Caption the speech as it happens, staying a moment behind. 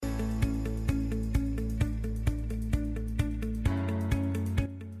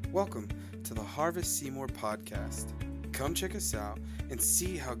Welcome to the Harvest Seymour podcast. Come check us out and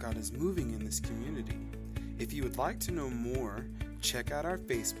see how God is moving in this community. If you would like to know more, check out our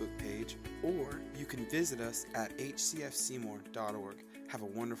Facebook page, or you can visit us at hcfseymour.org. Have a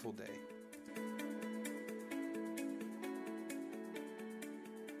wonderful day.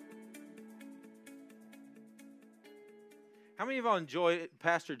 How many of y'all enjoyed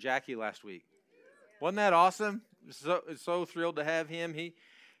Pastor Jackie last week? Wasn't that awesome? So thrilled to have him. He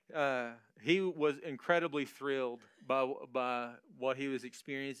was incredibly thrilled by what he was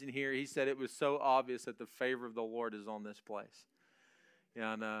experiencing here. He said it was so obvious that the favor of the Lord is on this place.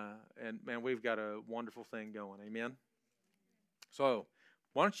 And man, we've got a wonderful thing going. Amen. So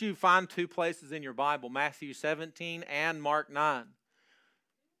why don't you find two places in your Bible, Matthew 17 and Mark 9.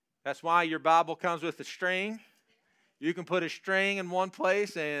 That's why your Bible comes with a string. You can put a string in one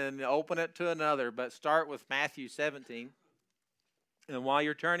place and open it to another, but start with Matthew 17. And while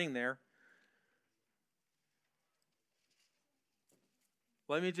you're turning there,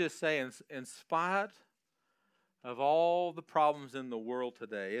 let me just say, in spite of all the problems in the world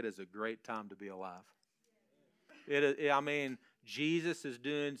today, it is a great time to be alive. Jesus is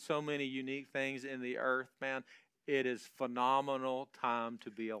doing so many unique things in the earth, man. It is phenomenal time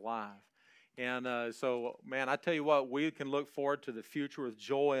to be alive. And so, man, I tell you what, we can look forward to the future with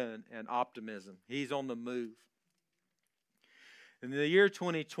joy and optimism. He's on the move. In the year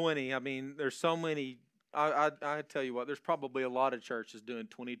 2020, I mean, there's so many, I tell you what, there's probably a lot of churches doing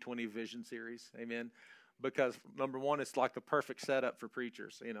 2020 Vision Series, amen, because, number one, it's like the perfect setup for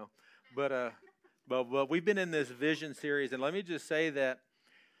preachers, you know. But we've been in this Vision Series, and let me just say that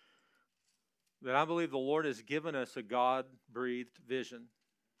I believe the Lord has given us a God-breathed vision.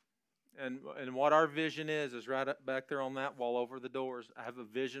 And what our vision is right up back there on that wall over the doors. I have a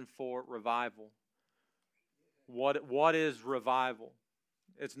vision for revival. What is revival?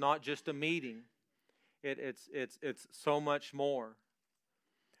 It's not just a meeting. It's so much more.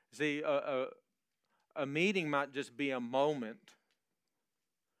 See, a meeting might just be a moment,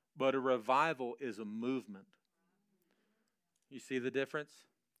 but a revival is a movement. You see the difference?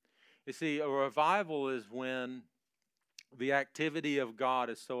 You see, a revival is when the activity of God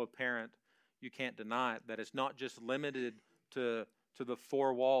is so apparent, you can't deny it, that it's not just limited to the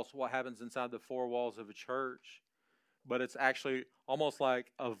four walls, what happens inside the four walls of a church, but it's actually almost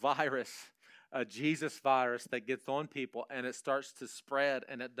like a virus, a Jesus virus that gets on people, and it starts to spread,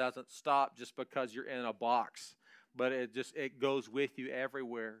 and it doesn't stop just because you're in a box, but it goes with you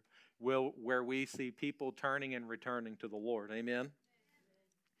everywhere, where we see people turning and returning to the Lord. Amen?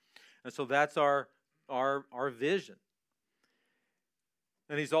 And so that's our vision.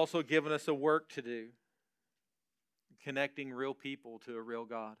 And He's also given us a work to do, connecting real people to a real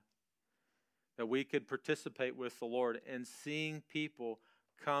God, that we could participate with the Lord and seeing people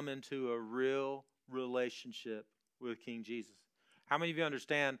come into a real relationship with King Jesus. How many of you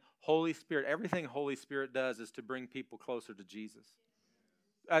understand Holy Spirit? Everything Holy Spirit does is to bring people closer to Jesus.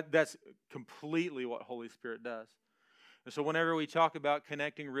 That's completely what Holy Spirit does. And so whenever we talk about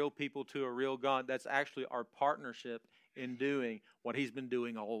connecting real people to a real God, that's actually our partnership in doing what He's been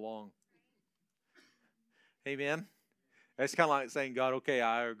doing all along. Amen? It's kind of like saying, God, okay,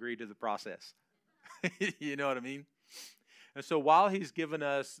 I agree to the process. You know what I mean? And so while He's given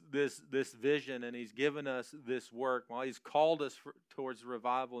us this vision and He's given us this work, while He's called us towards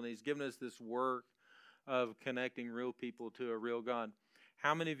revival and He's given us this work of connecting real people to a real God,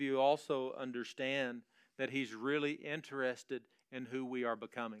 how many of you also understand that He's really interested in who we are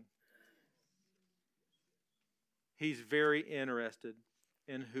becoming? He's very interested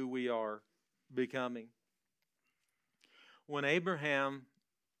in who we are becoming. When Abraham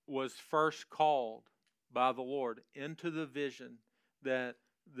was first called by the Lord into the vision that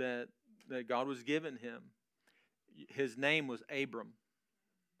God was giving him, his name was Abram.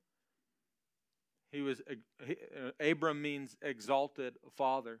 Abram means exalted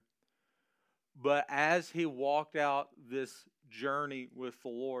father. But as he walked out this journey with the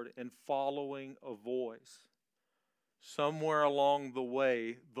Lord and following a voice, somewhere along the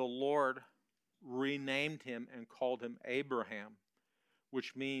way, the Lord renamed him and called him Abraham,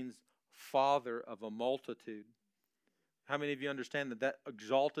 which means father of a multitude. How many of you understand that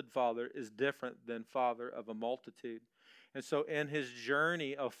exalted father is different than father of a multitude? And so in his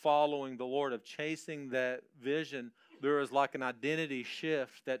journey of following the Lord, of chasing that vision, there was like an identity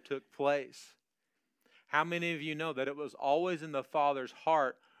shift that took place. How many of you know that it was always in the Father's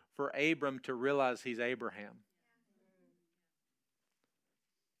heart for Abram to realize he's Abraham?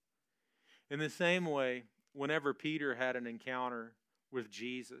 In the same way, whenever Peter had an encounter with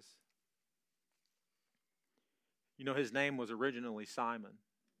Jesus, you know, his name was originally Simon.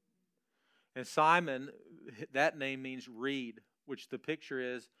 And Simon, that name means reed, which the picture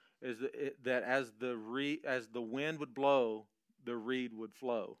is that as the wind would blow, the reed would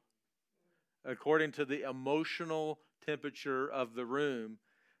flow. According to the emotional temperature of the room,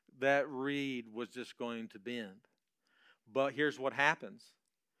 that reed was just going to bend. But here's what happens.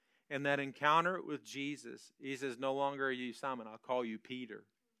 In that encounter with Jesus, he says, no longer are you Simon, I'll call you Peter.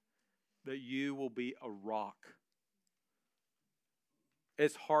 That you will be a rock.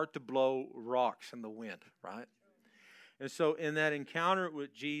 It's hard to blow rocks in the wind, right? And so in that encounter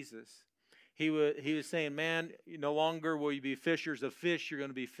with Jesus, he was saying, man, no longer will you be fishers of fish, you're going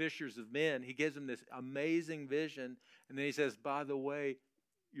to be fishers of men. He gives him this amazing vision. And then he says, by the way,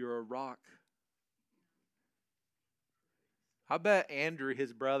 you're a rock. I bet Andrew,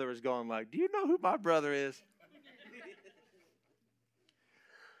 his brother, was going like, do you know who my brother is?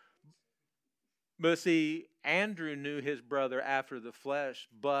 But see, Andrew knew his brother after the flesh,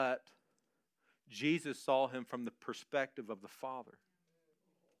 but Jesus saw him from the perspective of the Father.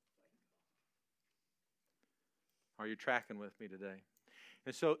 Are you tracking with me today?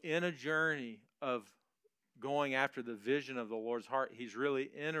 And so in a journey of going after the vision of the Lord's heart, he's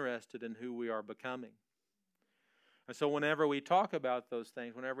really interested in who we are becoming. And so whenever we talk about those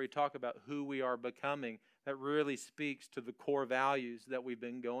things, whenever we talk about who we are becoming, that really speaks to the core values that we've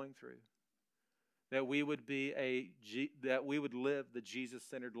been going through. That we would live the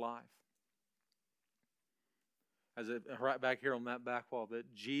Jesus-centered life. Right back here on that back wall,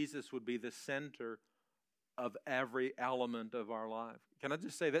 that Jesus would be the center of every element of our life. Can I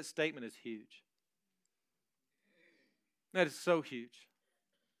just say that statement is huge? That is so huge.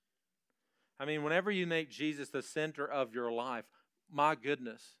 I mean, whenever you make Jesus the center of your life, my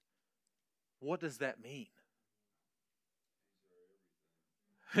goodness, what does that mean?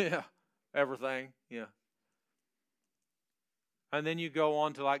 Yeah, everything, yeah. And then you go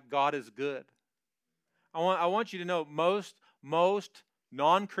on to like, God is good. I want you to know most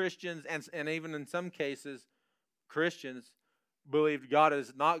non-Christians and even in some cases Christians believe God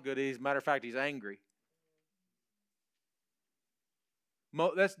is not good. As a matter of fact, He's angry.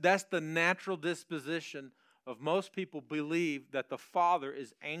 That's the natural disposition of most people, believe that the Father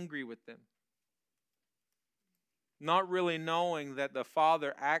is angry with them. Not really knowing that the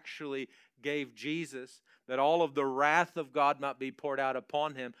Father actually gave Jesus, that all of the wrath of God might be poured out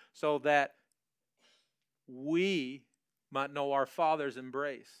upon Him, so that we might know our Father's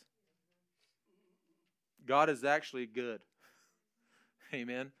embrace. God is actually good.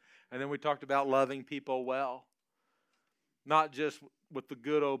 Amen. And then we talked about loving people well. Not just with the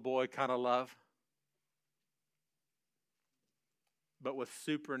good old boy kind of love, but with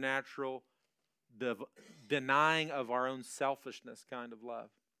supernatural denying of our own selfishness kind of love.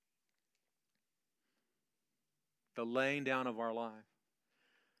 The laying down of our life.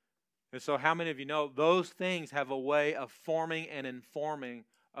 And so how many of you know those things have a way of forming and informing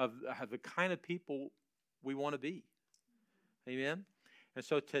of the kind of people we want to be? Amen? And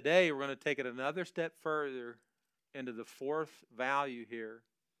so today we're going to take it another step further into the fourth value here.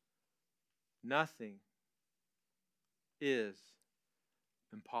 Nothing is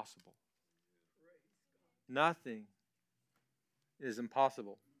impossible. Nothing is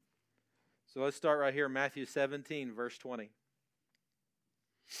impossible. So let's start right here, Matthew 17, verse 20.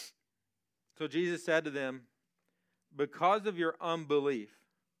 So Jesus said to them, because of your unbelief,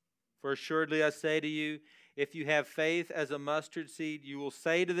 for assuredly I say to you, if you have faith as a mustard seed, you will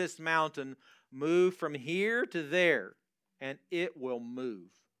say to this mountain, move from here to there, and it will move.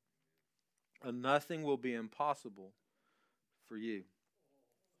 And nothing will be impossible for you.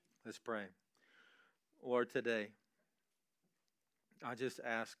 Let's pray. Lord, today, I just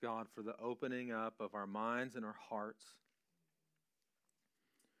ask God for the opening up of our minds and our hearts.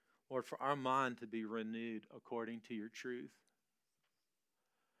 Lord, for our mind to be renewed according to your truth.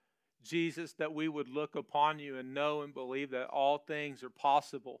 Jesus, that we would look upon you and know and believe that all things are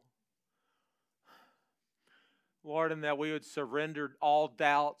possible. Lord, and that we would surrender all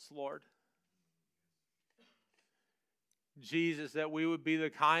doubts, Lord. Jesus, that we would be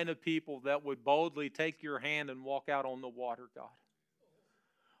the kind of people that would boldly take your hand and walk out on the water, God.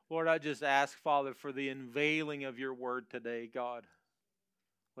 Lord, I just ask, Father, for the unveiling of your word today, God.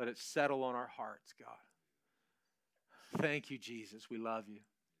 Let it settle on our hearts, God. Thank you, Jesus. We love you.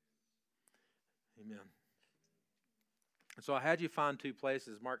 Amen. So I had you find two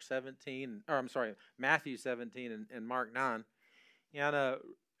places, Matthew 17 and Mark 9.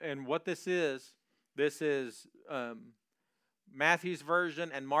 And what this is Matthew's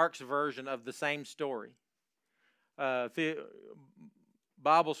version and Mark's version of the same story.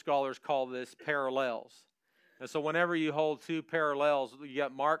 Bible scholars call this parallels. And so whenever you hold two parallels, you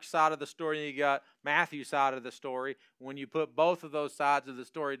got Mark's side of the story and you got Matthew's side of the story. When you put both of those sides of the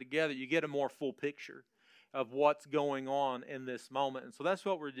story together, you get a more full picture of what's going on in this moment. And so that's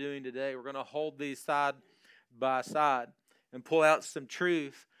what we're doing today. We're going to hold these side by side and pull out some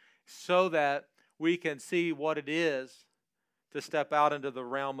truth so that we can see what it is to step out into the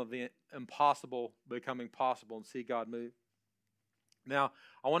realm of the impossible becoming possible and see God move. Now,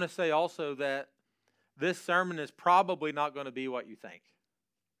 I want to say also that this sermon is probably not going to be what you think.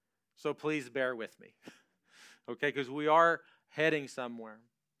 So please bear with me. Okay, because we are heading somewhere.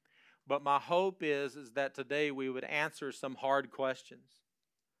 But my hope is that today we would answer some hard questions.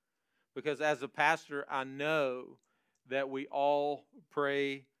 Because as a pastor, I know that we all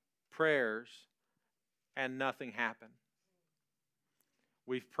pray prayers and nothing happened.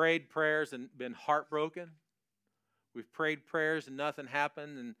 We've prayed prayers and been heartbroken. We've prayed prayers and nothing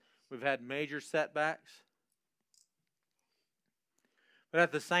happened, and we've had major setbacks. But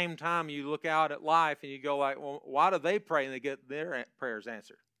at the same time, you look out at life and you go like, well, why do they pray and they get their prayers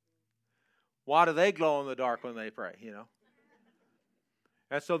answered? Why do they glow in the dark when they pray, you know?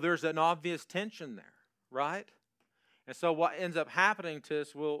 And so there's an obvious tension there, right? And so what ends up happening to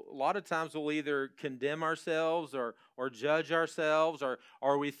us, a lot of times we'll either condemn ourselves or judge ourselves,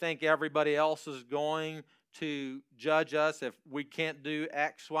 or we think everybody else is going to judge us if we can't do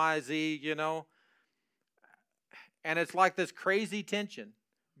X, Y, Z, you know. And it's like this crazy tension.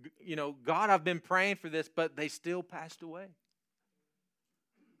 You know, God, I've been praying for this, but they still passed away.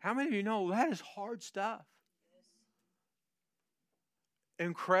 How many of you know that is hard stuff?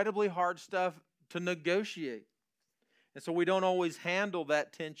 Incredibly hard stuff to negotiate. And so we don't always handle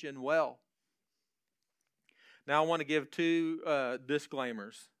that tension well. Now I want to give two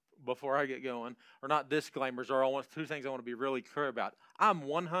disclaimers before I get going. Or not disclaimers, or two things I want to be really clear about. I'm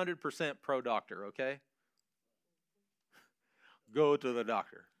 100% pro-doctor, okay? Go to the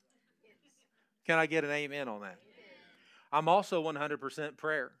doctor. Can I get an amen on that? I'm also 100%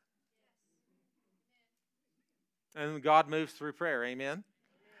 prayer. And God moves through prayer, amen?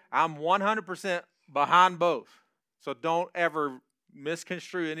 I'm 100% behind both. So don't ever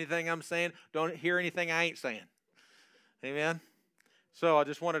misconstrue anything I'm saying. Don't hear anything I ain't saying. Amen? So I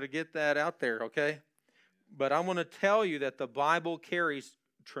just wanted to get that out there, okay? But I want to tell you that the Bible carries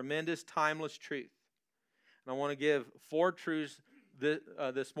tremendous timeless truth. And I want to give 4 truths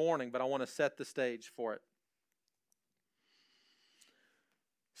this morning, but I want to set the stage for it.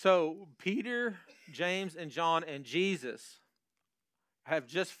 So Peter, James, and John and Jesus have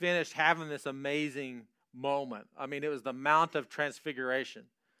just finished having this amazing moment. I mean, it was the Mount of Transfiguration.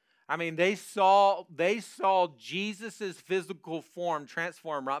 I mean, they saw Jesus' physical form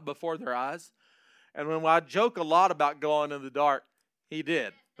transform right before their eyes. And when I joke a lot about glowing in the dark, he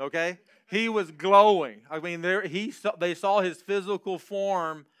did, okay? He was glowing. I mean, they saw his physical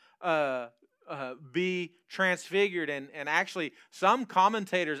form be transfigured. And actually, some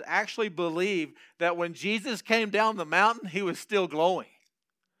commentators actually believe that when Jesus came down the mountain, he was still glowing.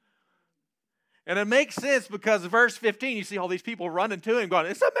 And it makes sense because verse 15, you see all these people running to him going,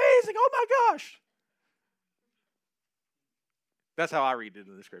 it's amazing, oh my gosh. That's how I read it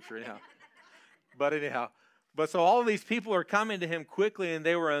in the scripture anyhow. But so all of these people are coming to him quickly and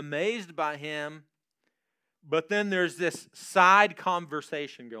they were amazed by him. But then there's this side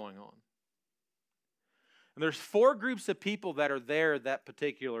conversation going on. And there's 4 groups of people that are there that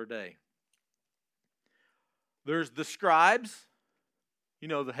particular day. There's the scribes, you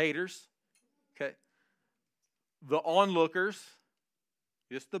know, the haters. Okay. The onlookers,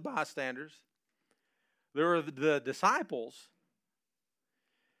 just the bystanders. There were the disciples.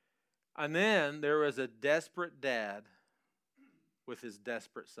 And then there was a desperate dad with his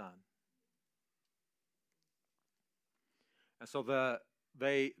desperate son. And so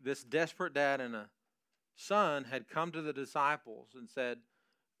this desperate dad and a son had come to the disciples and said,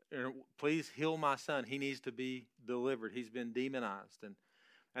 please heal my son. He needs to be delivered. He's been demonized.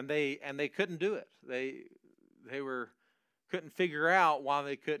 And they couldn't do it. They couldn't figure out why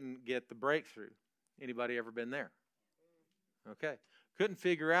they couldn't get the breakthrough. Anybody ever been there? Okay. Couldn't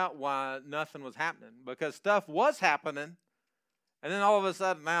figure out why nothing was happening because stuff was happening, and then all of a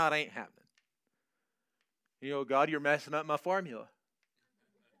sudden now it ain't happening. You know, God, you're messing up my formula.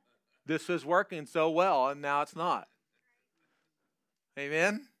 This was working so well, and now it's not.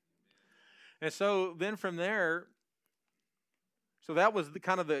 Amen? And so then from there, so that was the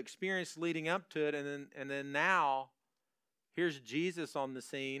kind of the experience leading up to it, and then now here's Jesus on the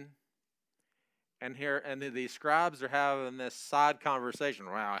scene, And these scribes are having this side conversation.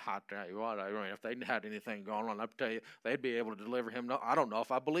 Well, I tell you what, I mean, if they had anything going on, I tell you, they'd be able to deliver him. No, I don't know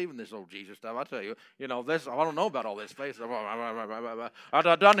if I believe in this old Jesus stuff. I tell you, this. I don't know about all this faith.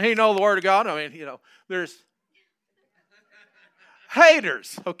 Doesn't he know the Word of God? I mean, there's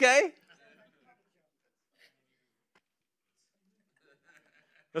haters. Okay.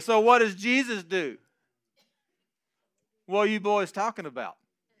 And so, what does Jesus do? What are you boys talking about?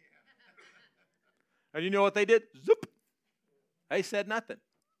 And you know what they did? Zoop. They said nothing.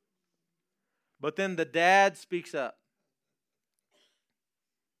 But then the dad speaks up.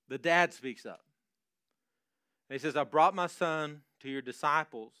 The dad speaks up. And he says, I brought my son to your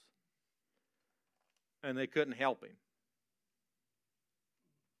disciples, and they couldn't help him.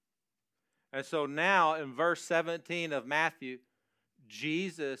 And so now in verse 17 of Matthew,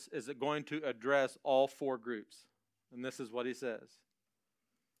 Jesus is going to address all four groups. And this is what he says.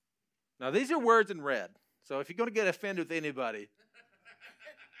 Now, these are words in red. So if you're going to get offended with anybody,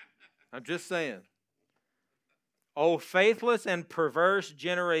 I'm just saying. O faithless and perverse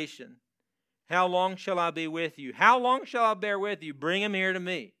generation, how long shall I be with you? How long shall I bear with you? Bring him here to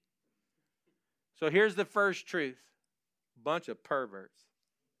me. So here's the first truth. Bunch of perverts.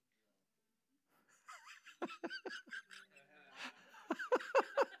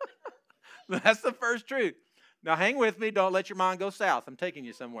 That's the first truth. Now hang with me. Don't let your mind go south. I'm taking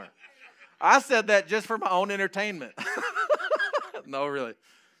you somewhere. I said that just for my own entertainment. No, really.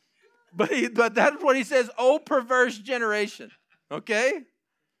 But that's what he says, oh, perverse generation. Okay?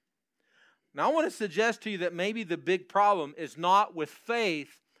 Now, I want to suggest to you that maybe the big problem is not with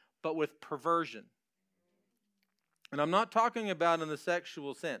faith, but with perversion. And I'm not talking about in the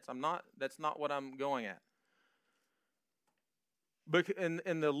sexual sense. That's not what I'm going at. But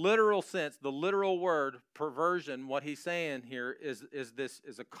in the literal sense, the literal word perversion, what he's saying here is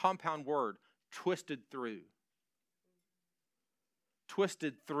a compound word, twisted through.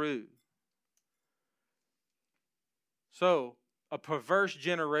 Twisted through. So, a perverse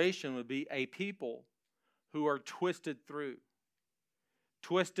generation would be a people who are twisted through.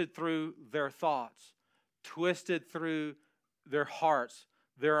 Twisted through their thoughts. Twisted through their hearts,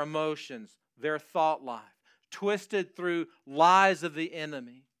 their emotions, their thought life. Twisted through lies of the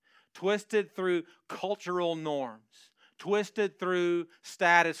enemy, twisted through cultural norms, twisted through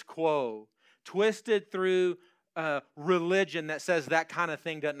status quo, twisted through religion that says that kind of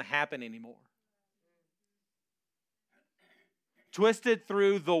thing doesn't happen anymore. Twisted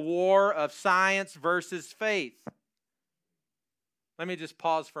through the war of science versus faith. Let me just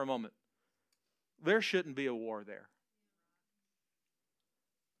pause for a moment. There shouldn't be a war there.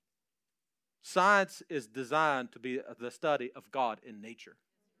 Science is designed to be the study of God in nature.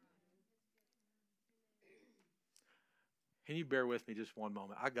 Can you bear with me just one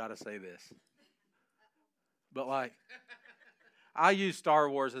moment? I got to say this. But I use Star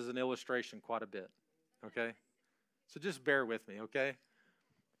Wars as an illustration quite a bit, okay? So just bear with me, okay?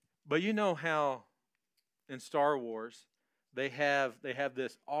 But you know how in Star Wars they have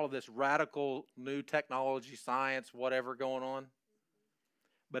all of this radical new technology, science, whatever going on?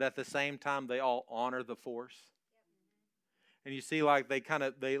 But at the same time, they all honor the Force. And you see, they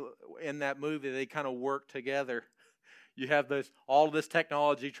in that movie, they kind of work together. You have all this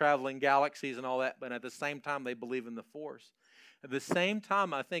technology, traveling galaxies and all that, but at the same time, they believe in the Force. At the same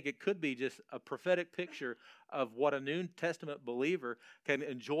time, I think it could be just a prophetic picture of what a New Testament believer can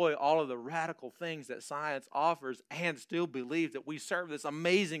enjoy all of the radical things that science offers and still believe that we serve this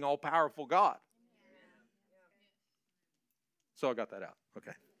amazing, all-powerful God. So I got that out.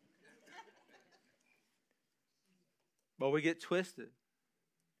 Okay. But we get twisted.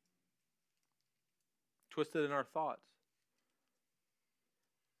 Twisted in our thoughts.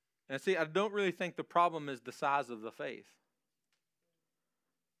 And see, I don't really think the problem is the size of the faith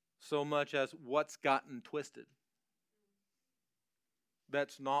so much as what's gotten twisted.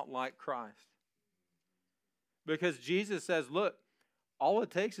 That's not like Christ. Because Jesus says, look, all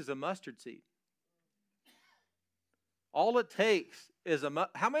it takes is a mustard seed. All it takes is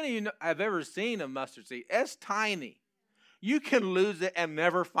how many of you have ever seen a mustard seed? It's tiny. You can lose it and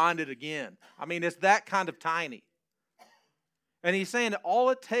never find it again. I mean, it's that kind of tiny. And he's saying that all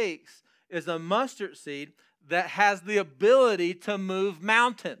it takes is a mustard seed that has the ability to move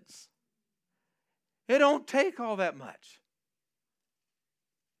mountains. It don't take all that much.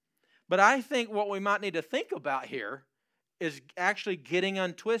 But I think what we might need to think about here is actually getting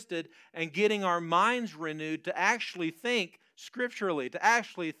untwisted and getting our minds renewed to actually think scripturally, to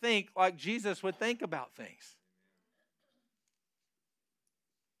actually think like Jesus would think about things.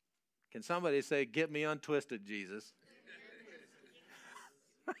 Can somebody say, get me untwisted, Jesus?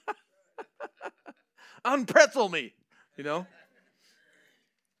 Unpretzel me, you know.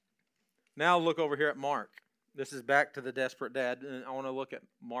 Now look over here at Mark. This is back to the desperate dad. And I want to look at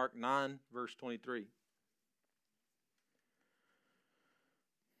Mark 9, verse 23.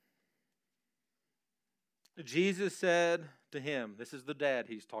 Jesus said to him, this is the dad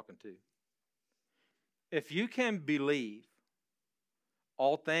he's talking to, if you can believe,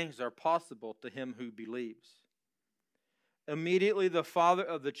 all things are possible to him who believes. Immediately the father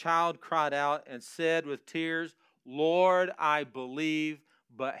of the child cried out and said with tears, Lord, I believe,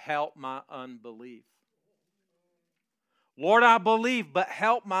 but help my unbelief. Lord, I believe, but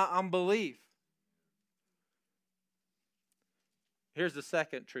help my unbelief. Here's the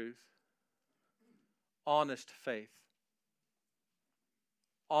second truth. Honest faith.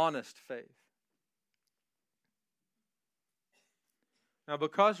 Honest faith. Now,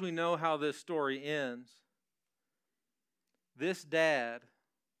 because we know how this story ends, this dad,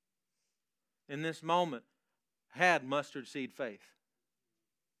 in this moment, had mustard seed faith.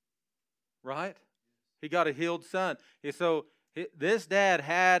 Right? He got a healed son. So this dad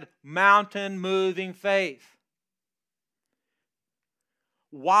had mountain-moving faith.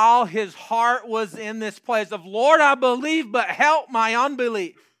 While his heart was in this place of, Lord, I believe, but help my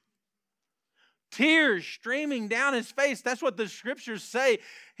unbelief. Tears streaming down his face. That's what the scriptures say.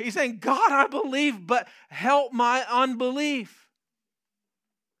 He's saying, God, I believe, but help my unbelief.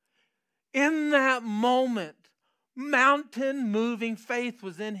 In that moment, mountain-moving faith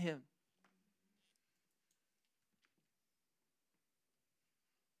was in him.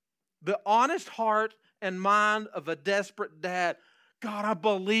 The honest heart and mind of a desperate dad. God, I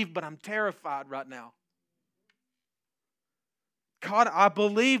believe, but I'm terrified right now. God, I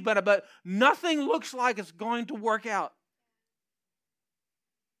believe, but nothing looks like it's going to work out.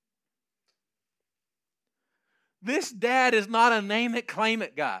 This dad is not a name it, claim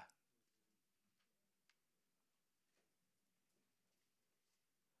it guy.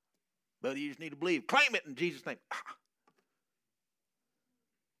 But you just need to believe. Claim it in Jesus' name.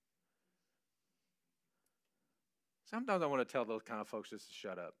 Sometimes I want to tell those kind of folks just to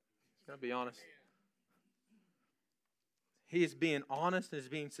shut up. Can I be honest? He is being honest and he's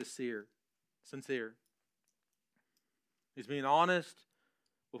being sincere. He's being honest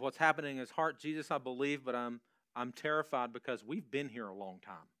with what's happening in his heart. Jesus, I believe, but I'm terrified because we've been here a long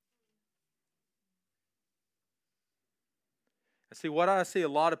time. And see, what I see a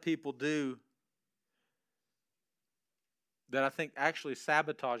lot of people do that I think actually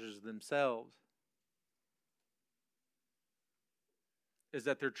sabotages themselves is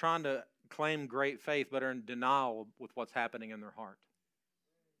that they're trying to claim great faith but are in denial with what's happening in their heart.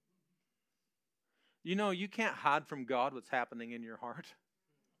 You know, you can't hide from God what's happening in your heart.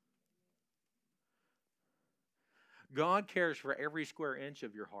 God cares for every square inch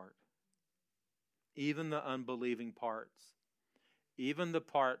of your heart, even the unbelieving parts, even the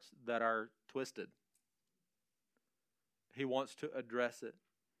parts that are twisted. He wants to address it.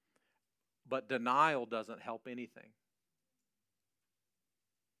 But denial doesn't help anything.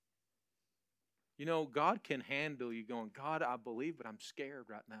 You know, God can handle you going, God, I believe, but I'm scared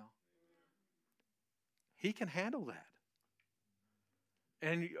right now. He can handle that.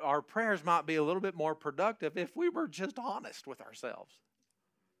 And our prayers might be a little bit more productive if we were just honest with ourselves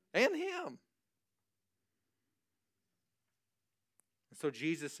and Him. So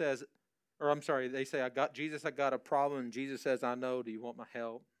Jesus says, they say, Jesus, I got a problem. And Jesus says, I know. Do you want my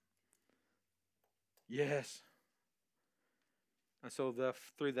help? Yes. And so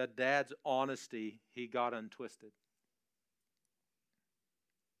through that dad's honesty, he got untwisted.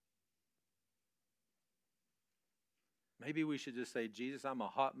 Maybe we should just say, Jesus, I'm a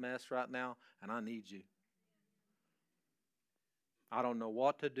hot mess right now, and I need you. I don't know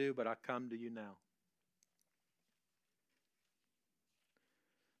what to do, but I come to you now.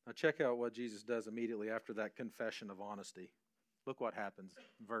 Now check out what Jesus does immediately after that confession of honesty. Look what happens,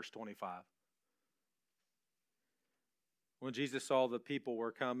 verse 25. When Jesus saw the people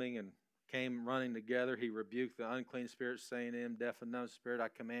were coming and came running together, he rebuked the unclean spirit, saying to him, deaf and dumb spirit, I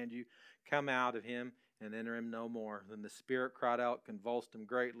command you, come out of him and enter him no more. Then the spirit cried out, convulsed him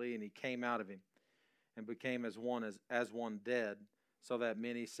greatly, and he came out of him and became as one dead, so that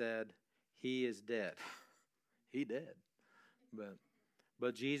many said, he is dead. He dead.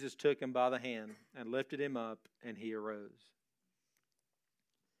 But Jesus took him by the hand and lifted him up, and he arose.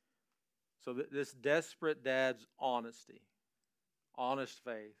 So this desperate dad's honesty, honest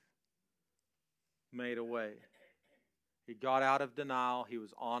faith, made a way. He got out of denial. He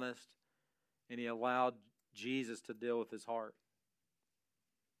was honest. And he allowed Jesus to deal with his heart.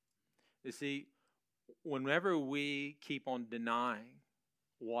 You see, whenever we keep on denying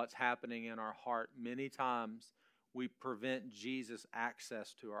what's happening in our heart. Many times we prevent Jesus'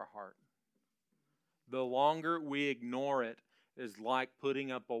 access to our heart. The longer we ignore it is like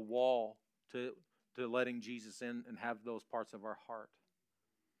putting up a wall to letting Jesus in and have those parts of our heart.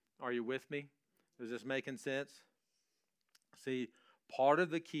 Are you with me? Is this making sense? See, part of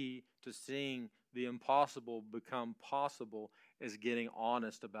the key to seeing the impossible become possible is getting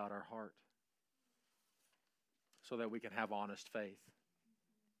honest about our heart so that we can have honest faith.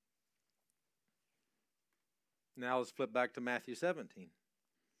 Now let's flip back to Matthew 17,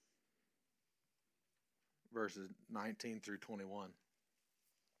 verses 19 through 21.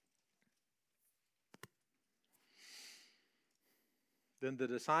 Then the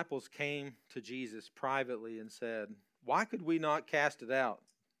disciples came to Jesus privately and said, "Why could we not cast it out?"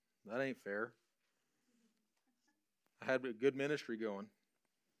 That ain't fair. I had a good ministry going.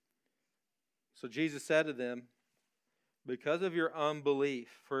 So Jesus said to them, "Because of your unbelief,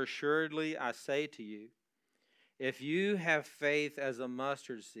 for assuredly I say to you, if you have faith as a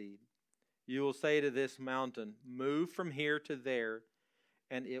mustard seed, you will say to this mountain, 'Move from here to there,'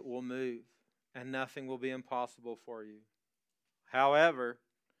 and it will move, and nothing will be impossible for you. However,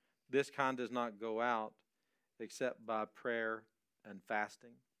 this kind does not go out except by prayer and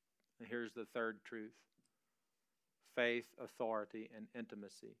fasting." And here's the third truth: faith, authority, and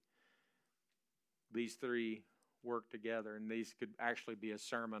intimacy. These three work together, and these could actually be a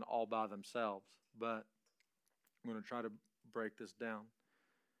sermon all by themselves, but I'm going to try to break this down.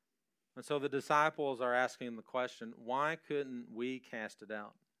 And so the disciples are asking the question, why couldn't we cast it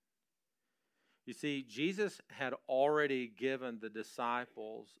out? You see, Jesus had already given the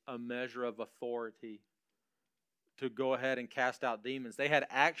disciples a measure of authority to go ahead and cast out demons. They had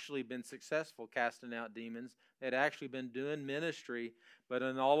actually been successful casting out demons. They had actually been doing ministry, but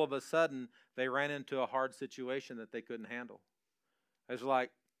then all of a sudden, they ran into a hard situation that they couldn't handle. It's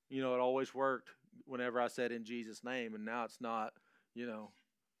like, it always worked whenever I said in Jesus' name, and now it's not,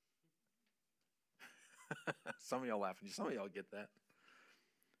 Some of y'all laughing. Some of y'all get that.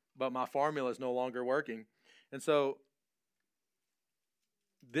 But my formula is no longer working. And so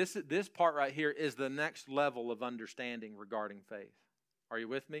this part right here is the next level of understanding regarding faith. Are you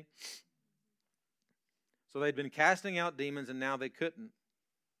with me? So they'd been casting out demons and now they couldn't.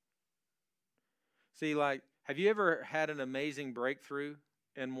 See, have you ever had an amazing breakthrough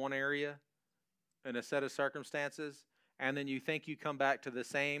in one area, in a set of circumstances, and then you think you come back to the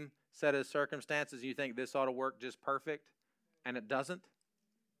same set of circumstances, you think this ought to work just perfect, and it doesn't?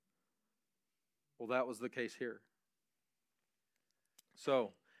 Well, that was the case here.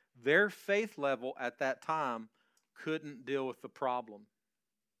 So, their faith level at that time couldn't deal with the problem.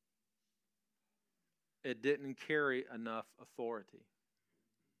 It didn't carry enough authority.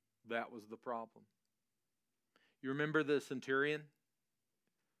 That was the problem. You remember the centurion?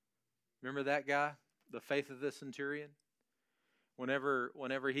 Remember that guy? The faith of the centurion?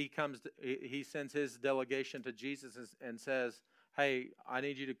 Whenever he comes, he sends his delegation to Jesus and says, "Hey, I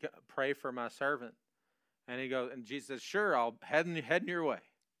need you to pray for my servant." And he goes, and Jesus says, "Sure, I'll head in your way."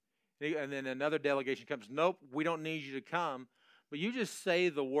 And then another delegation comes, "Nope, we don't need you to come, but you just say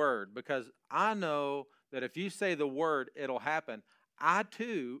the word, because I know that if you say the word, it'll happen. I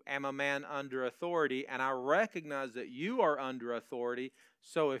too am a man under authority, and I recognize that you are under authority.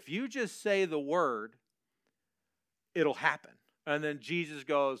 So if you just say the word, it'll happen." And then Jesus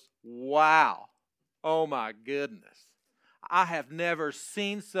goes, "Wow, oh my goodness. I have never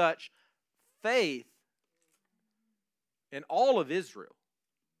seen such faith in all of Israel."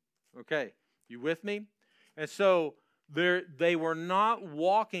 Okay, you with me? And so they were not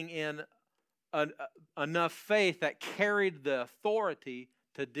walking in enough faith that carried the authority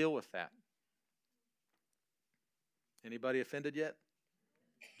to deal with that. Anybody offended yet?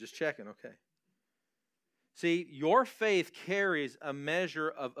 Just checking, okay. See, your faith carries a measure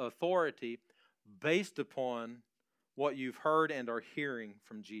of authority based upon what you've heard and are hearing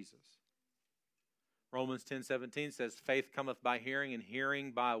from Jesus. Romans 10:17 says, "Faith cometh by hearing, and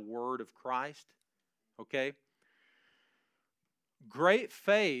hearing by a word of Christ." Okay? Great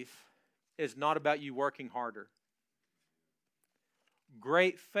faith is not about you working harder.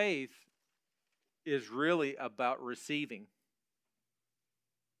 Great faith is really about receiving.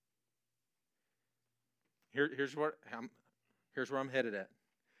 Here's where I'm headed at.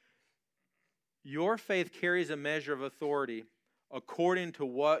 Your faith carries a measure of authority according to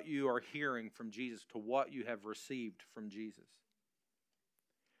what you are hearing from Jesus, to what you have received from Jesus.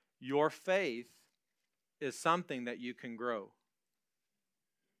 Your faith is something that you can grow.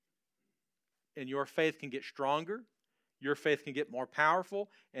 And your faith can get stronger, your faith can get more powerful,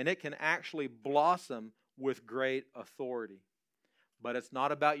 and it can actually blossom with great authority. But it's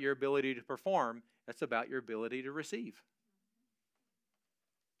not about your ability to perform. It's about your ability to receive.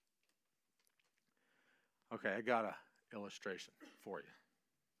 Okay, I got an illustration for you.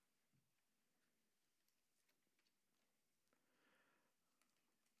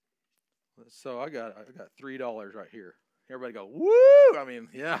 So I got $3 right here. Everybody go, woo! I mean,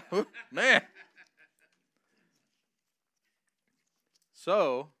 yeah, man.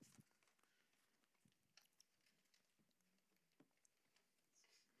 So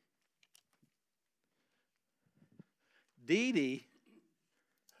Dee Dee,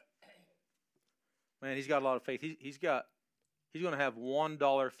 man, he's got a lot of faith. He's going to have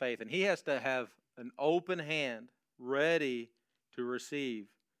 $1 faith, and he has to have an open hand ready to receive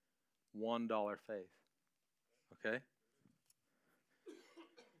 $1 faith. Okay?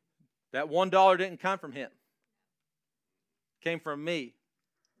 That $1 didn't come from him. It came from me.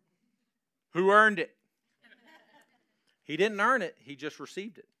 Who earned it? He didn't earn it. He just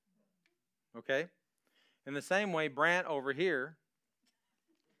received it. Okay? In the same way, Brant over here,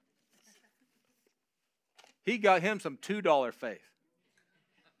 he got him some $2 faith.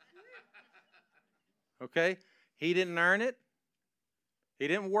 Okay? He didn't earn it. He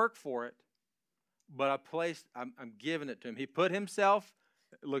didn't work for it. But I'm giving it to him. He put himself,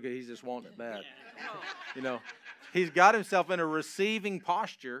 look, he's just wanting it bad. You know, he's got himself in a receiving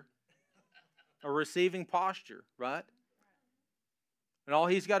posture. Right? And all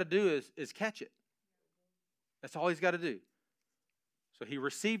he's got to do is catch it. That's all he's got to do. So he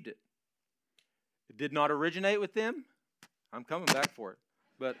received it. It did not originate with them. I'm coming back for it.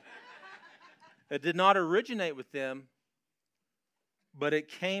 But it did not originate with them, but it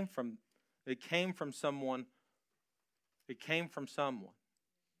came from someone. It came from someone.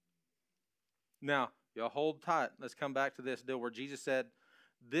 Now, y'all hold tight. Let's come back to this deal where Jesus said,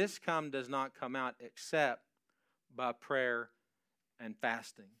 this does not come out except by prayer and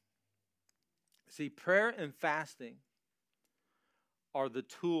fasting. See, prayer and fasting are the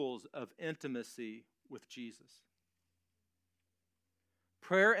tools of intimacy with Jesus.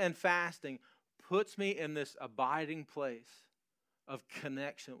 Prayer and fasting puts me in this abiding place of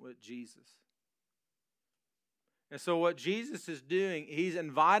connection with Jesus. And so what Jesus is doing, he's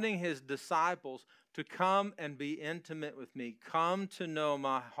inviting his disciples to come and be intimate with me. Come to know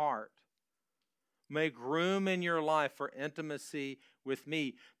my heart. Make room in your life for intimacy with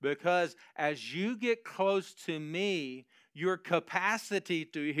me. Because as you get close to me, your capacity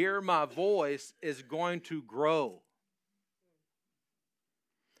to hear my voice is going to grow.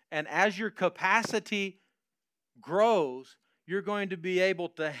 And as your capacity grows, you're going to be able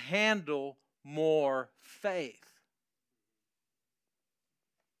to handle more faith.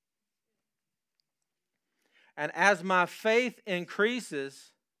 And as my faith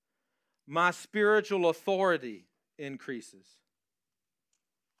increases, my spiritual authority increases.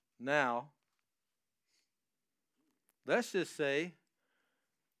 Now, let's just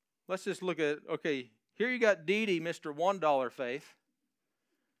look at, okay, here you got Dee Dee, Mr. $1 faith.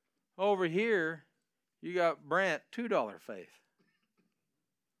 Over here, you got Brant, $2 faith.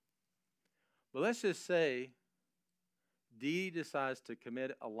 But let's just say Dee Dee decides to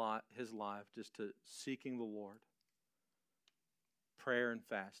commit his life just to seeking the Lord, prayer and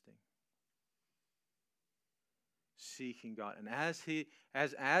fasting, seeking God. And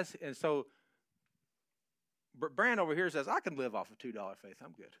and so Brand over here says, I can live off of $2 faith.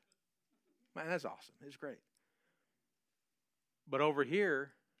 I'm good. Man, that's awesome. It's great. But over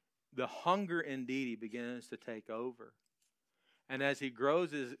here, the hunger in Dee Dee begins to take over. And as he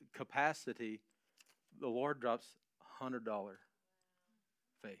grows his capacity, the Lord drops $100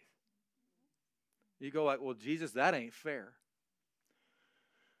 faith. You go like, well, Jesus, that ain't fair.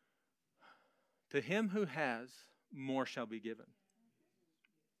 To him who has, more shall be given.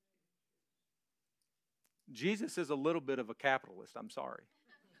 Jesus is a little bit of a capitalist. I'm sorry.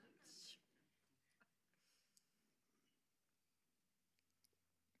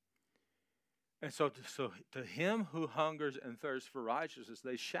 And so to him who hungers and thirsts for righteousness,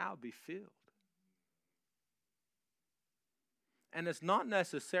 they shall be filled. And it's not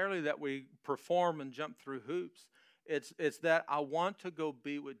necessarily that we perform and jump through hoops. It's that I want to go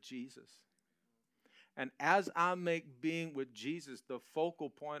be with Jesus. And as I make being with Jesus the focal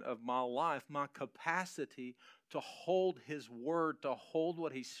point of my life, my capacity to hold his word, to hold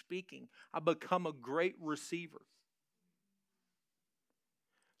what he's speaking, I become a great receiver.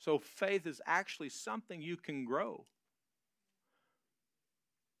 So faith is actually something you can grow.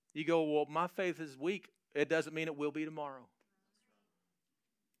 You go, well, my faith is weak. It doesn't mean it will be tomorrow.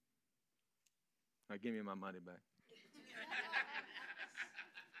 Now give me my money back.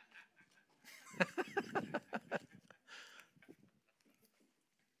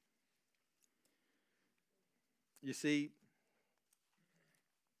 You see,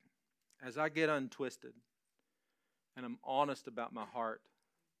 as I get untwisted and I'm honest about my heart,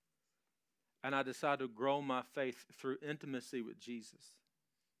 and I decide to grow my faith through intimacy with Jesus,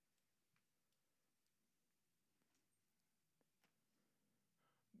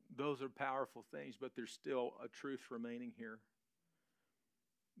 those are powerful things, but there's still a truth remaining here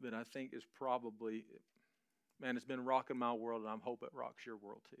that I think is probably, man, it's been rocking my world, and I hope it rocks your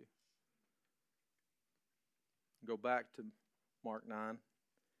world too. Go back to Mark 9.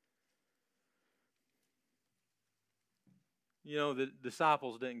 You know, the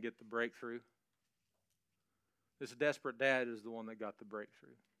disciples didn't get the breakthrough. This desperate dad is the one that got the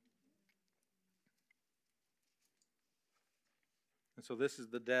breakthrough. And so this is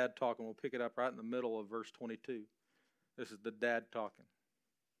the dad talking. We'll pick it up right in the middle of verse 22. This is the dad talking.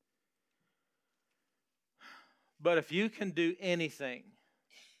 But if you can do anything,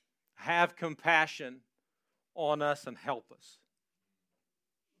 have compassion on us and help us.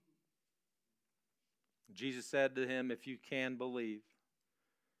 Jesus said to him, if you can believe,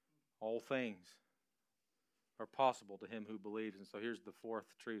 all things are possible to him who believes. And so here's the fourth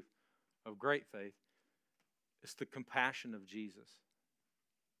truth of great faith. It's the compassion of Jesus.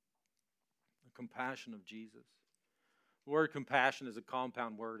 The compassion of Jesus. The word compassion is a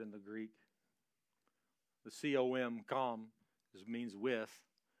compound word in the Greek. The C-O-M, com, means with,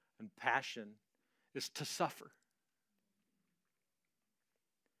 and passion is to suffer.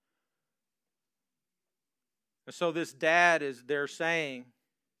 And so this dad is there saying,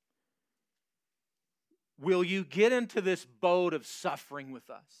 will you get into this boat of suffering with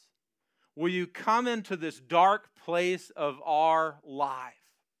us? Will you come into this dark place of our life?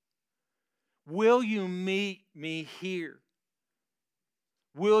 Will you meet me here?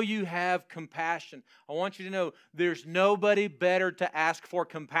 Will you have compassion? I want you to know there's nobody better to ask for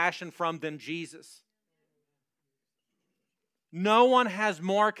compassion from than Jesus. No one has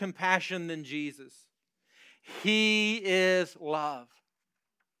more compassion than Jesus. He is love.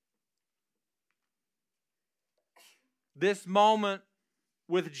 This moment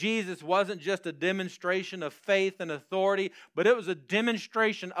with Jesus wasn't just a demonstration of faith and authority, but it was a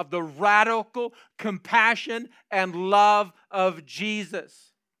demonstration of the radical compassion and love of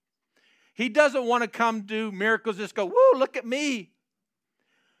Jesus. He doesn't want to come do miracles, just go, woo, look at me.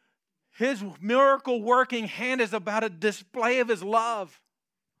 His miracle working hand is about a display of His love.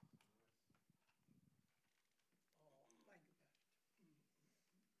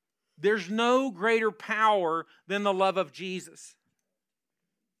 There's no greater power than the love of Jesus.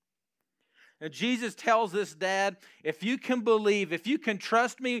 And Jesus tells this dad, if you can believe, if you can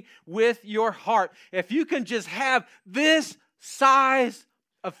trust me with your heart, if you can just have this size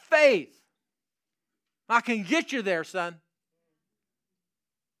of faith, I can get you there, son.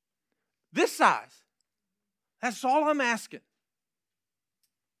 This size. That's all I'm asking.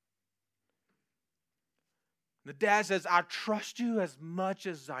 The dad says, I trust you as much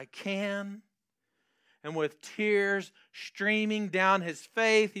as I can. And with tears streaming down his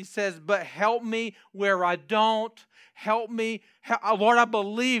face, he says, but help me where I don't. Help me. Lord, I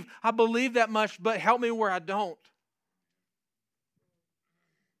believe that much, but help me where I don't.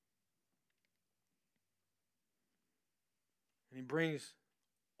 And he brings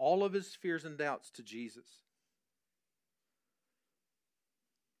all of his fears and doubts to Jesus.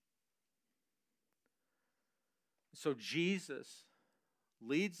 So Jesus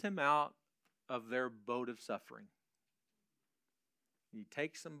leads him out of their boat of suffering. He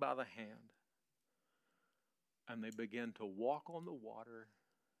takes them by the hand, and they begin to walk on the water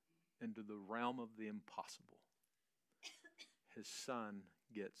into the realm of the impossible. His son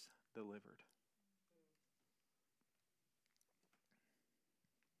gets delivered.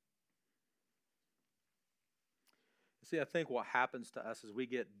 See, I think what happens to us is we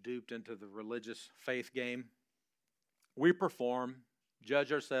get duped into the religious faith game. We perform,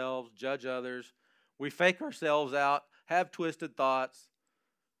 judge ourselves, judge others. We fake ourselves out, have twisted thoughts,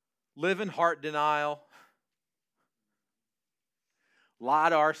 live in heart denial, lie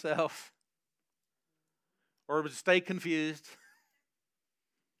to ourselves, or stay confused,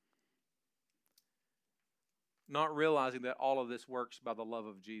 not realizing that all of this works by the love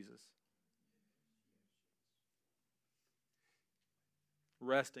of Jesus.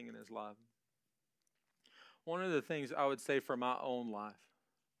 Resting in His love. One of the things I would say for my own life,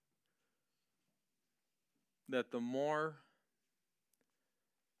 that the more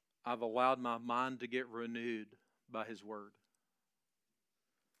I've allowed my mind to get renewed by His Word,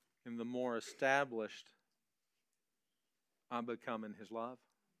 and the more established I become in His love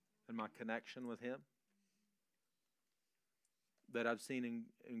and my connection with Him, that I've seen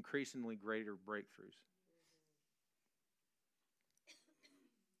increasingly greater breakthroughs.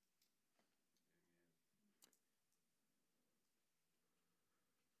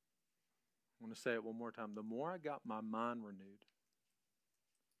 going to say it one more time. The more I got my mind renewed,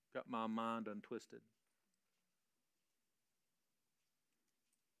 got my mind untwisted,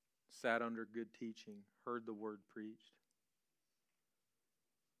 sat under good teaching, heard the word preached,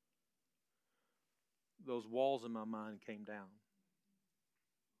 those walls in my mind came down.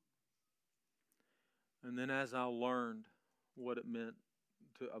 And then as I learned what it meant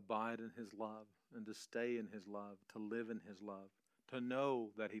to abide in His love and to stay in His love, to live in His love, to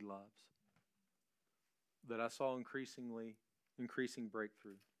know that He loves, that I saw increasing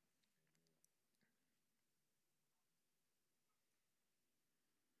breakthrough.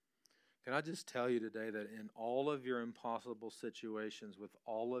 Can I just tell you today that in all of your impossible situations, with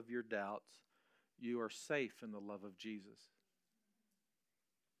all of your doubts, you are safe in the love of Jesus.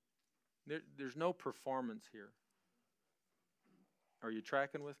 There's no performance here. Are you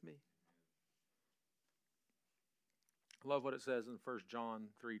tracking with me? I love what it says in 1 John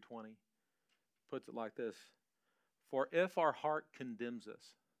 3:20. Puts it like this: for if our heart condemns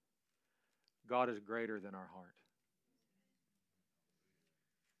us, God is greater than our heart.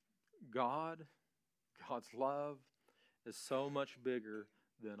 God's love is so much bigger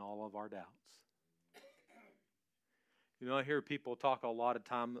than all of our doubts. You know, I hear people talk a lot of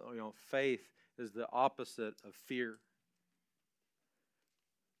time, faith is the opposite of fear.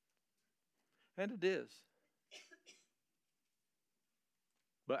 And it is.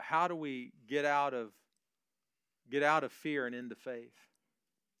 But how do we get out of fear and into faith?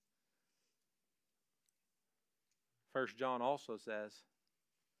 1 John also says,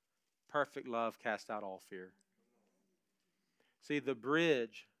 perfect love casts out all fear. See, the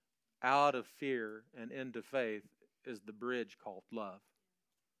bridge out of fear and into faith is the bridge called love.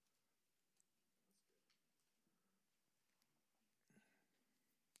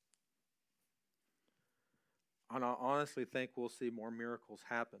 And I honestly think we'll see more miracles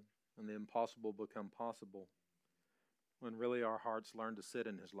happen and the impossible become possible when really our hearts learn to sit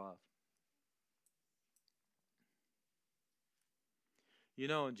in His love. You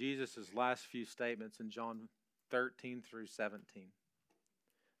know, in Jesus' last few statements in John 13 through 17,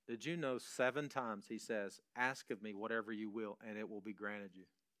 did you know 7 times He says, ask of me whatever you will, and it will be granted you?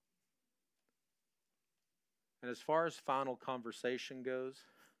 And as far as final conversation goes,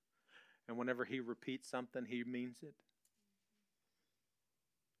 and whenever He repeats something, He means it.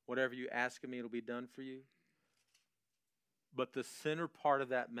 Whatever you ask of me, it'll be done for you. But the center part of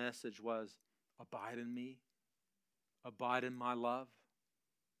that message was, abide in me, abide in my love,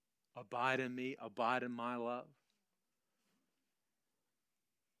 abide in me, abide in my love.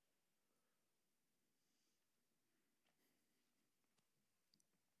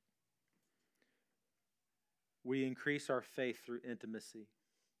 We increase our faith through intimacy.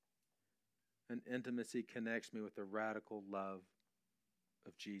 And intimacy connects me with the radical love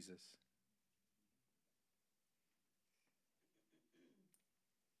of Jesus.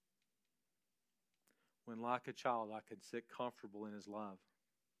 When, like a child, I can sit comfortable in His love,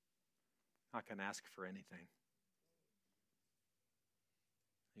 I can ask for anything.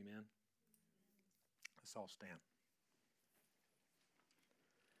 Amen. Let's all stand.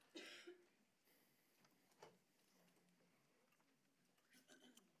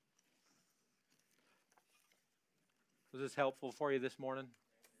 Was this helpful for you this morning?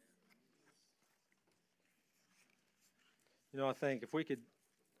 You know, I think if we could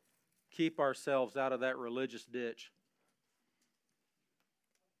keep ourselves out of that religious ditch,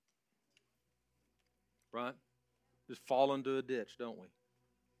 right? Just fall into a ditch, don't we?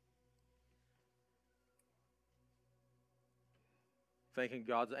 Thinking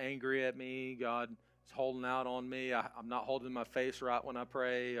God's angry at me, God is holding out on me, I'm not holding my face right when I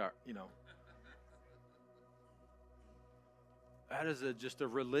pray, or, That is just a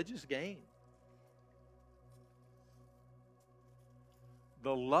religious game.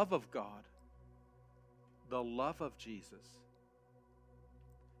 The love of God, the love of Jesus,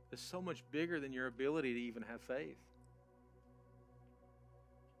 is so much bigger than your ability to even have faith.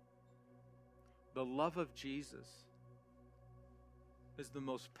 The love of Jesus is the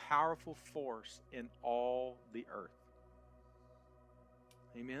most powerful force in all the earth.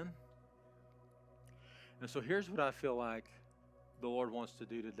 Amen? And so here's what I feel like the Lord wants to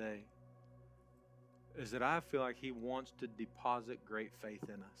do today, is that I feel like He wants to deposit great faith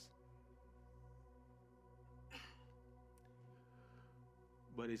in us.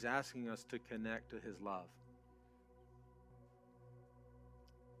 But He's asking us to connect to His love.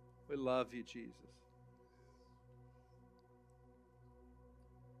 We love you, Jesus.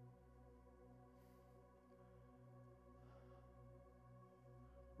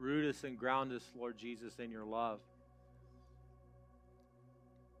 Root us and ground us, Lord Jesus, in your love.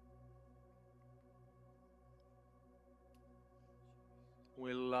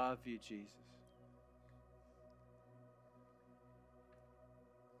 We love you, Jesus.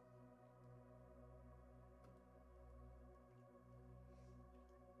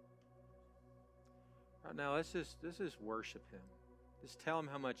 Right now, let's just worship Him. Just tell Him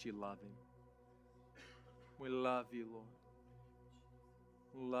how much you love Him. We love you, Lord.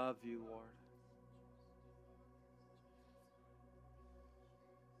 Love you, Lord.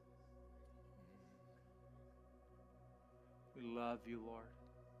 We love you, Lord.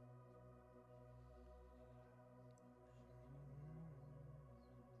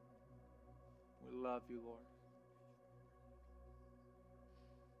 We love you, Lord.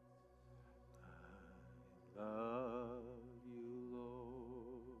 I love you,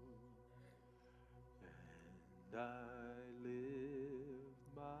 Lord, and I lift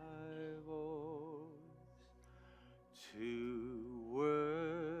my voice to worship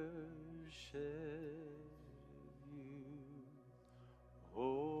you,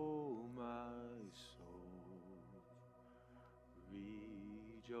 oh my soul,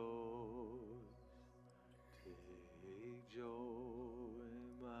 rejoice, take joy,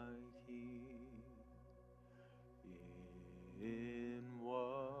 my King, in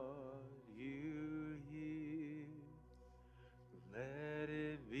what you hear. Let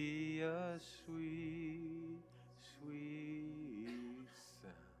it be a sweet, sweet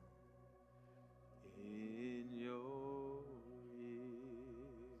sound in your ears.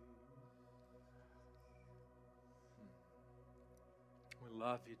 We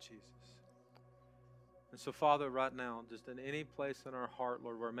love you, Jesus. And so, Father, right now, just in any place in our heart,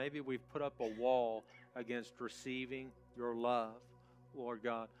 Lord, where maybe we've put up a wall against receiving your love, Lord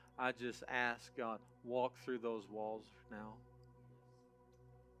God, I just ask, God, walk through those walls now.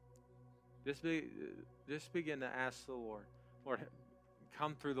 Just begin to ask the Lord,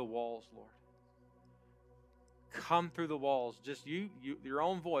 come through the walls, Lord. Come through the walls. Just your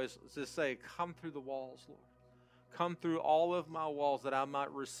own voice, just say, come through the walls, Lord. Come through all of my walls that I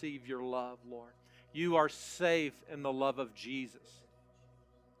might receive your love, Lord. You are safe in the love of Jesus.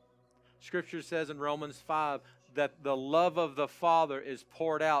 Scripture says in Romans 5 that the love of the Father is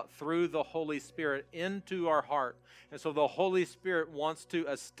poured out through the Holy Spirit into our heart. And so the Holy Spirit wants to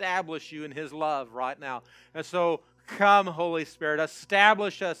establish you in His love right now. And so come, Holy Spirit,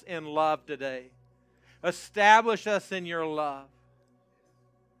 establish us in love today. Establish us in your love.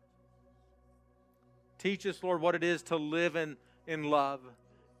 Teach us, Lord, what it is to live in love,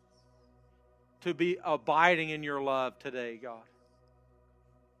 to be abiding in your love today, God.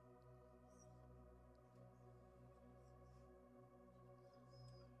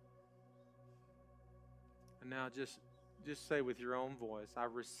 And now just say with your own voice, I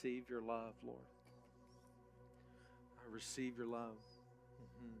receive your love, Lord. I receive your love.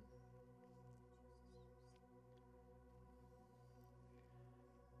 Mm-hmm.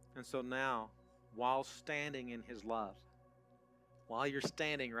 And so now, while standing in His love, while you're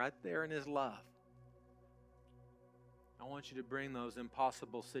standing right there in His love, I want you to bring those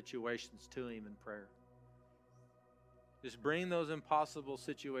impossible situations to Him in prayer. Just bring those impossible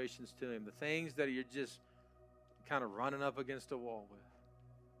situations to Him, the things that you're just kind of running up against a wall with.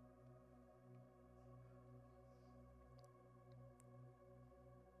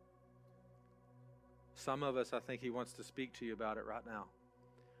 Some of us, I think He wants to speak to you about it right now.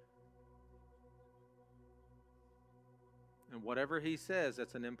 And whatever He says,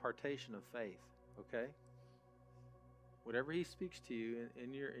 that's an impartation of faith, okay? Whatever He speaks to you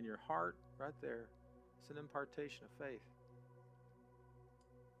in your heart right there, it's an impartation of faith.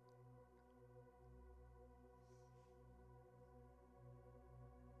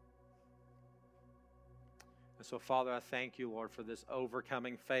 And so, Father, I thank you, Lord, for this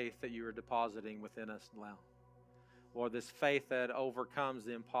overcoming faith that you are depositing within us now. Lord, this faith that overcomes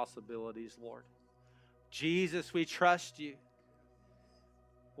the impossibilities, Lord. Jesus, we trust you.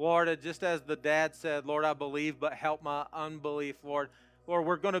 Lord, just as the dad said, Lord, I believe, but help my unbelief, Lord. Lord,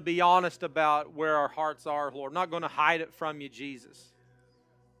 we're going to be honest about where our hearts are, Lord. We're not going to hide it from you, Jesus.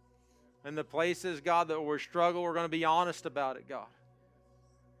 And the places, God, that we're struggling, we're going to be honest about it, God.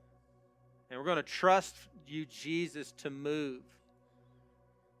 And we're going to trust you, Jesus, to move.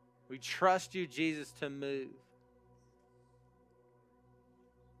 We trust you, Jesus, to move.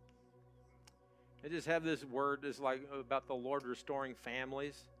 I just have this word that's like about the Lord restoring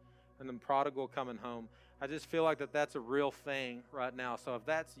families and the prodigal coming home. I just feel like that's a real thing right now. So if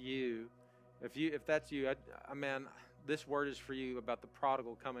that's you, if that's you, man, this word is for you about the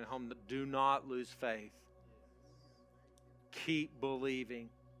prodigal coming home. Do not lose faith. Keep believing.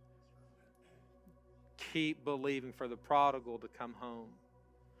 Keep believing for the prodigal to come home.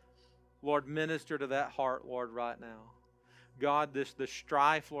 Lord, minister to that heart, Lord, right now. God, the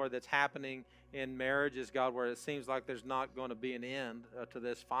strife, Lord, that's happening in marriages, God, where it seems like there's not going to be an end to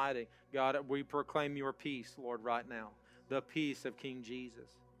this fighting. God, we proclaim your peace, Lord, right now, the peace of King Jesus.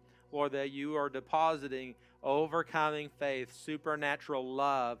 Lord, that you are depositing overcoming faith, supernatural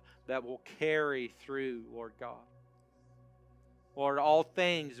love that will carry through, Lord God. Lord, all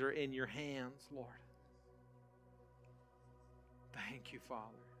things are in your hands, Lord. Thank you, Father.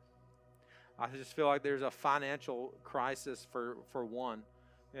 I just feel like there's a financial crisis for one.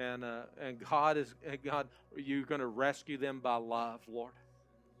 And God, you're going to rescue them by love, Lord.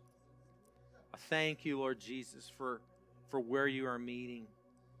 I thank you, Lord Jesus, for where you are meeting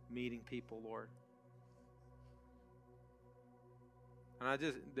people, Lord.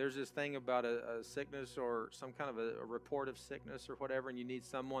 And there's this thing about a sickness or some kind of a report of sickness or whatever, and you need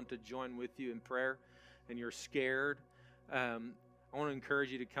someone to join with you in prayer, and you're scared. I want to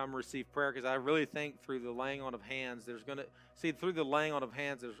encourage you to come receive prayer, because I really think through the laying on of hands, through the laying on of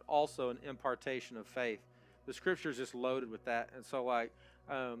hands, there's also an impartation of faith. The Scripture is just loaded with that. And so, I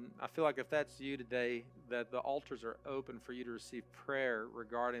feel like if that's you today, that the altars are open for you to receive prayer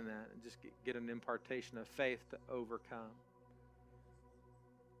regarding that and just get an impartation of faith to overcome.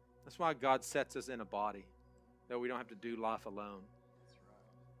 That's why God sets us in a body, that we don't have to do life alone.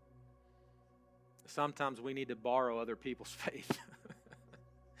 Sometimes we need to borrow other people's faith.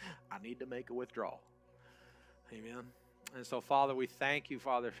 I need to make a withdrawal. Amen. And so, Father, we thank you,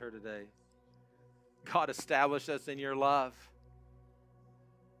 Father, for today. God, establish us in your love.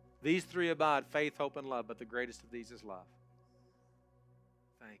 These three abide, faith, hope, and love, but the greatest of these is love.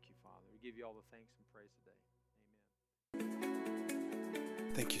 Thank you, Father. We give you all the thanks and praise today.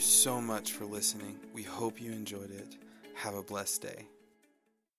 Amen. Thank you so much for listening. We hope you enjoyed it. Have a blessed day.